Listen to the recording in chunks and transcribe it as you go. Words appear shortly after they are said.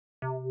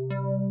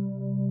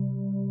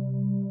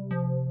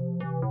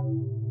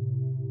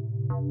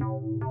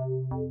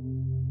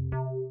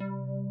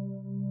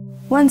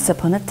Once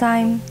upon a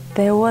time,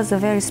 there was a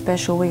very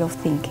special way of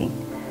thinking,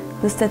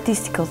 the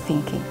statistical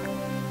thinking.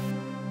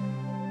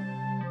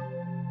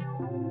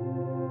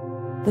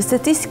 The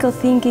statistical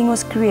thinking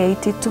was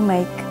created to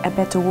make a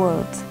better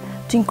world,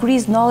 to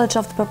increase knowledge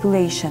of the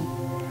population,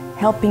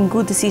 helping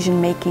good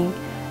decision-making,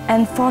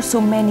 and for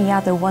so many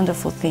other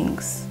wonderful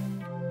things.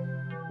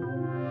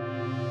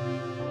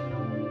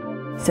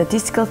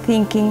 Statistical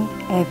thinking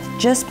had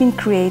just been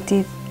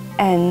created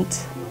and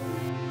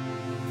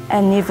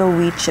an evil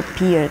witch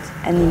appeared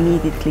and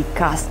immediately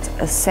cast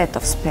a set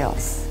of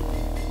spells.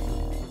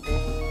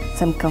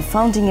 Some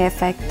confounding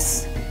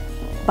effects,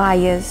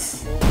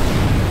 bias,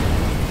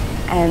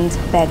 and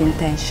bad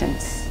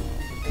intentions.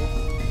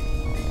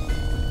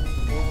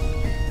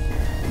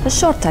 A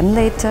short time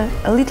later,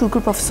 a little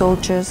group of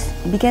soldiers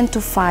began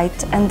to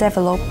fight and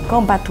develop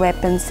combat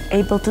weapons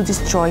able to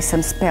destroy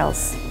some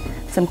spells,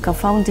 some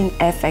confounding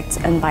effects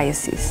and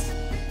biases.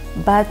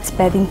 But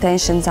bad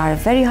intentions are a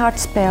very hard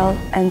spell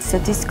and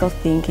statistical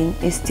thinking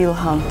is still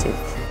haunted.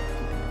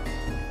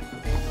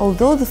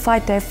 Although the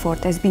fight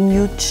effort has been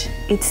huge,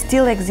 it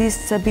still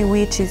exists a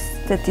bewitched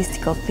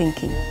statistical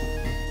thinking.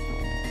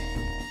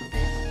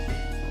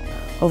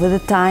 Over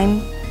the time,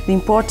 the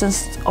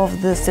importance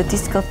of the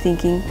statistical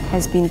thinking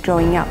has been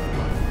growing up.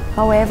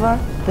 However,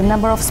 the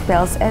number of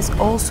spells has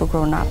also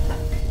grown up.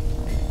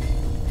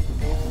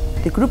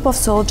 The group of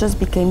soldiers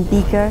became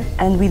bigger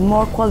and with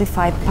more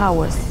qualified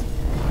powers.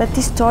 But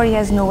this story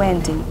has no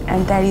ending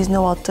and there is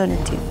no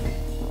alternative.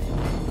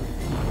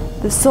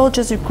 The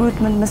soldiers'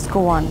 recruitment must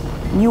go on,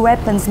 new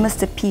weapons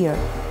must appear,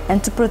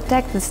 and to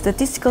protect the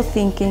statistical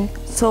thinking,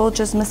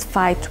 soldiers must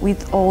fight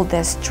with all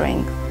their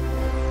strength.